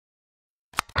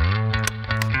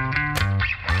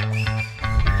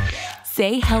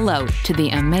Say hello to the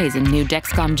amazing new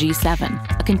Dexcom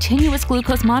G7, a continuous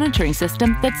glucose monitoring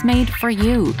system that's made for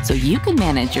you, so you can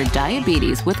manage your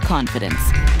diabetes with confidence.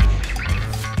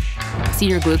 See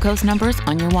your glucose numbers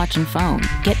on your watch and phone.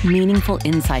 Get meaningful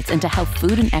insights into how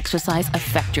food and exercise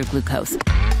affect your glucose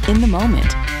in the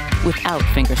moment, without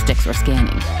finger sticks or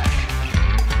scanning.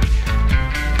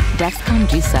 Dexcom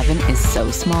G7 is so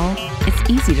small, it's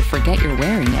easy to forget you're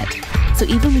wearing it. So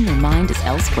even when your mind is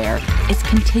elsewhere, it's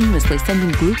continuously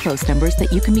sending glucose numbers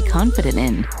that you can be confident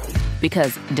in.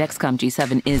 Because Dexcom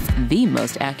G7 is the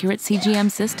most accurate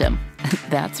CGM system.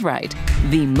 That's right,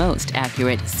 the most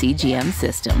accurate CGM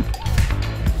system.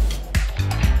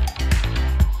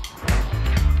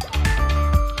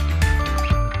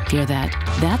 Hear that?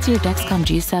 That's your Dexcom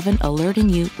G7 alerting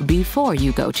you before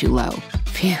you go too low.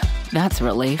 Phew, that's a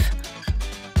relief.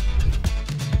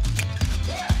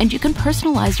 And you can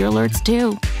personalize your alerts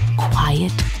too.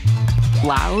 Quiet,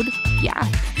 loud, yeah,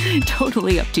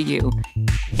 totally up to you.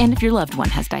 And if your loved one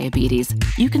has diabetes,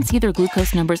 you can see their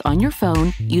glucose numbers on your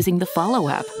phone using the Follow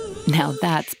app. Now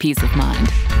that's peace of mind.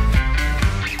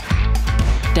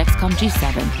 Dexcom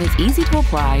G7 is easy to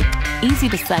apply, easy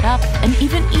to set up, and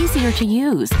even easier to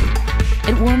use.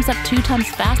 It warms up 2 times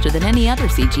faster than any other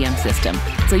CGM system,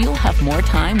 so you'll have more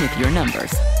time with your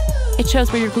numbers. It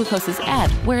shows where your glucose is at,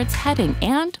 where it's heading,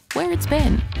 and where it's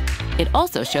been. It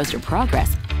also shows your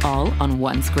progress, all on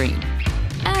one screen.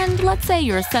 And let's say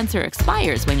your sensor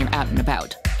expires when you're out and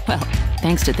about. Well,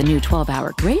 thanks to the new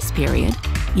 12-hour grace period,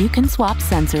 you can swap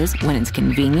sensors when it's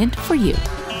convenient for you.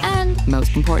 And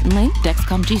most importantly,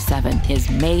 Dexcom G7 is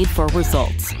made for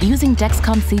results. Using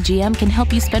Dexcom CGM can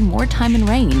help you spend more time in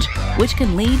range, which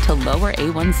can lead to lower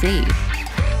A1C.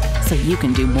 So you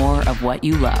can do more of what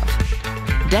you love.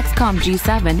 Dexcom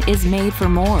G7 is made for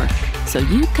more, so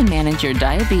you can manage your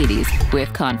diabetes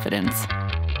with confidence.